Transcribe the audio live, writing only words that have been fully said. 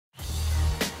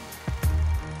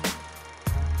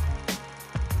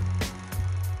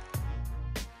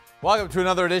Welcome to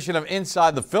another edition of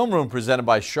Inside the Film Room presented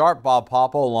by Sharp. Bob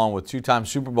Papa along with two-time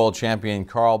Super Bowl champion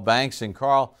Carl Banks. And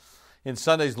Carl, in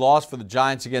Sunday's loss for the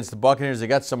Giants against the Buccaneers, they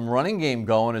got some running game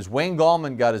going as Wayne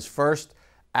Gallman got his first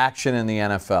action in the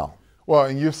NFL. Well,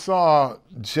 and you saw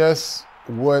just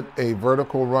what a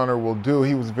vertical runner will do.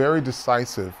 He was very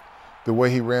decisive the way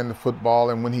he ran the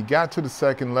football, and when he got to the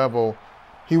second level,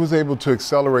 he was able to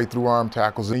accelerate through arm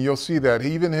tackles. And you'll see that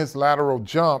even his lateral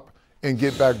jump and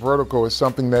get back vertical is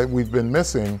something that we've been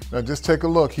missing. Now just take a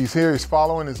look. He's here, he's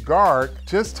following his guard.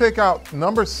 Just take out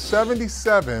number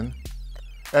 77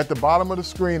 at the bottom of the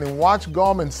screen and watch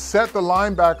Gallman set the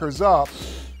linebackers up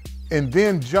and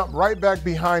then jump right back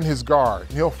behind his guard.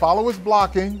 He'll follow his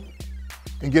blocking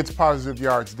and gets positive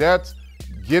yards. That's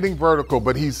getting vertical,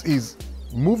 but he's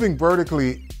moving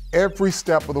vertically every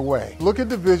step of the way. Look at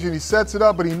the vision, he sets it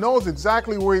up, but he knows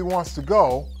exactly where he wants to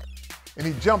go. And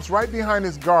he jumps right behind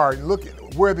his guard. Look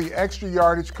at where the extra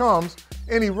yardage comes,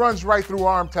 and he runs right through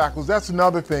arm tackles. That's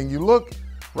another thing. You look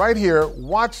right here,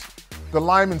 watch the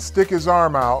lineman stick his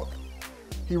arm out.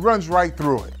 He runs right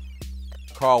through it.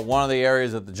 Carl, one of the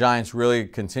areas that the Giants really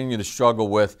continue to struggle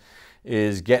with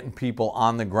is getting people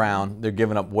on the ground. They're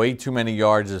giving up way too many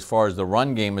yards as far as the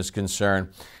run game is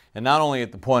concerned. And not only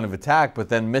at the point of attack, but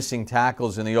then missing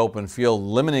tackles in the open field,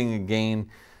 limiting a gain.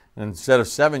 Instead of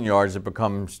 7 yards, it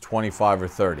becomes 25 or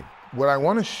 30. What I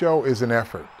want to show is an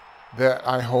effort that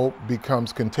I hope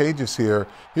becomes contagious here.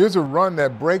 Here's a run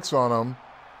that breaks on them,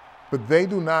 but they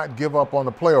do not give up on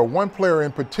the play, or one player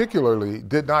in particularly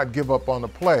did not give up on the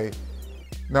play.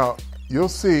 Now, you'll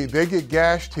see they get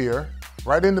gashed here,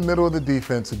 right in the middle of the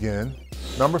defense again.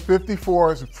 Number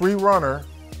 54 is a free runner,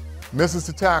 misses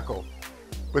the tackle.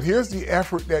 But here's the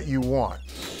effort that you want.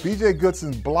 B.J.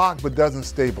 Goodson's blocked but doesn't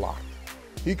stay blocked.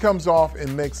 He comes off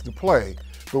and makes the play.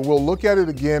 But we'll look at it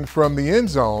again from the end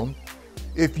zone.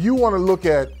 If you want to look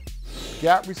at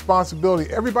gap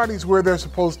responsibility, everybody's where they're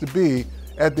supposed to be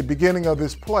at the beginning of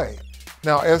this play.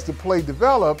 Now, as the play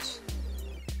develops,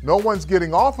 no one's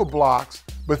getting off of blocks,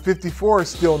 but 54 is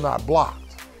still not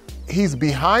blocked. He's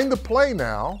behind the play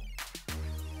now,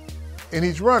 and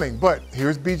he's running. But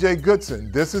here's B.J.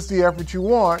 Goodson. This is the effort you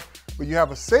want, but you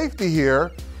have a safety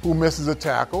here who misses a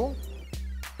tackle.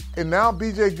 And now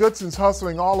B.J. Goodson's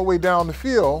hustling all the way down the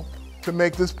field to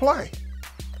make this play.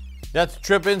 That's a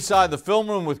trip inside the film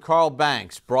room with Carl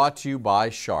Banks, brought to you by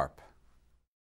Sharp.